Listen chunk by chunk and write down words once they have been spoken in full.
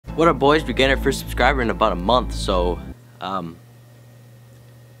What up, boys? We gained our first subscriber in about a month, so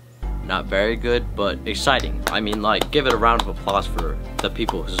not very good, but exciting. I mean, like, give it a round of applause for the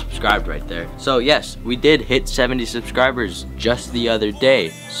people who subscribed right there. So yes, we did hit 70 subscribers just the other day.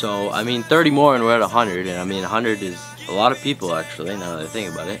 So I mean, 30 more and we're at 100, and I mean 100 is a lot of people actually, now that I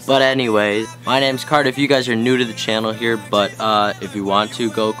think about it. But anyways, my name's Carter. If you guys are new to the channel here, but if you want to,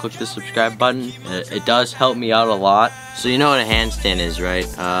 go click the subscribe button. It does help me out a lot. So you know what a handstand is, right?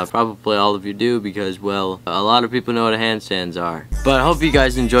 Probably all of you do, because, well, a lot of people know what a handstands are. But I hope you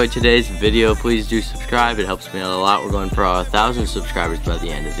guys enjoyed today's video. Please do subscribe. It helps me out a lot. We're going for 1,000 subscribers by the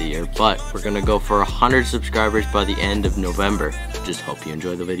end of the year, but we're gonna go for 100 subscribers by the end of November. Just hope you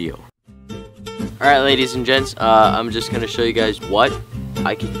enjoy the video. Alright, ladies and gents, I'm just gonna show you guys what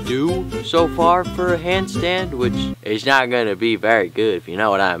I can do so far for a handstand, which is not gonna be very good, if you know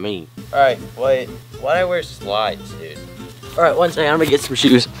what I mean. Alright, wait, why'd I wear slides, dude? Alright, one second, I'm gonna get some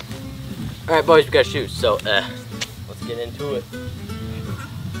shoes. Alright, boys, we got shoes, so, let's get into it.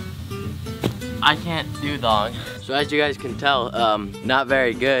 I can't do thong. So as you guys can tell, not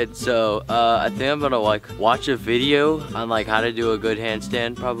very good, so, I think I'm gonna, like, watch a video on, like, how to do a good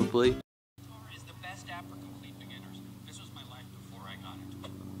handstand, probably.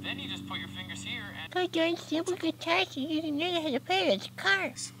 Then you just put your fingers here and... Go doing simple guitar so you can learn how to play it as a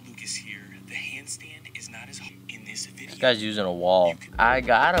car. Lucas here. The handstand is not as hard in this video. This guy's using a wall. I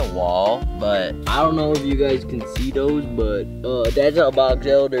got a wall, but I don't know if you guys can see those, but that's a box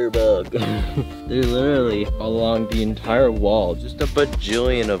elder bug. They're literally along the entire wall, just a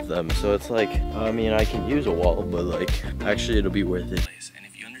bajillion of them. So it's like, I mean, I can use a wall, but like, actually it'll be worth it. And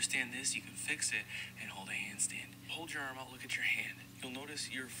if you understand this, you can fix it and hold a handstand. Hold your arm out, look at your hand. You'll notice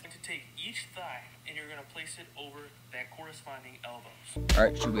you're going to take each thigh and you're going to place it over that corresponding elbows.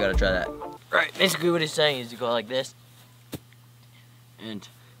 Alright, so we gotta try that. Alright, basically what he's saying is you go like this. And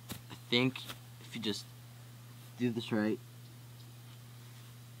I think if you just do this right.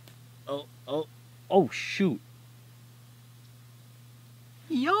 Oh, shoot.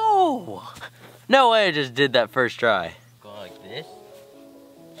 Yo! No way I just did that first try. Go like this.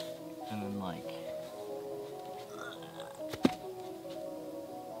 And then like.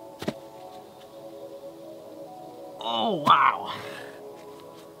 Oh, wow.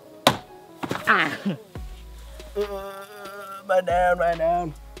 Ah. Right down, right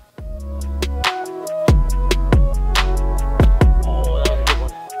down. Oh, that was a good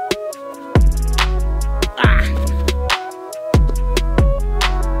one. Ah.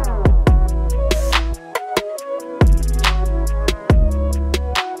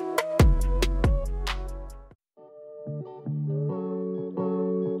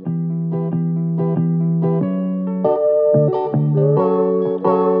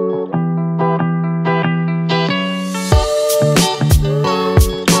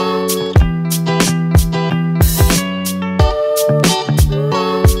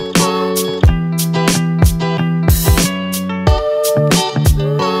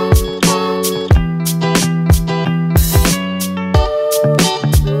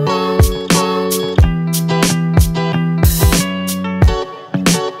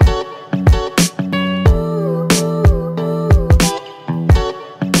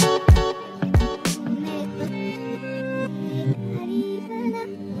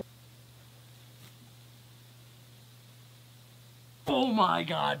 Oh my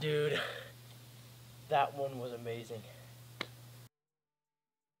god, dude. That one was amazing.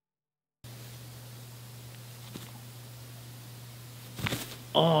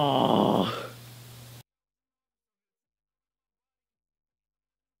 Oh.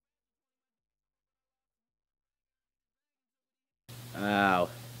 Ow.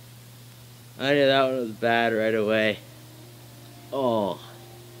 I knew that one was bad right away. Oh.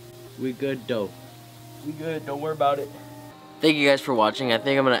 We good though. We good, don't worry about it. Thank you guys for watching. I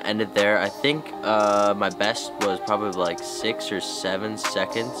think I'm gonna end it there. I think my best was probably like 6 or 7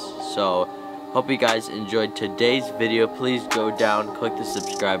 seconds. So hope you guys enjoyed today's video. Please go down, click the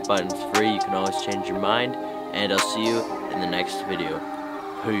subscribe button. It's free. You can always change your mind. And I'll see you in the next video.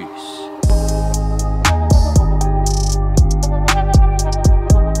 Peace.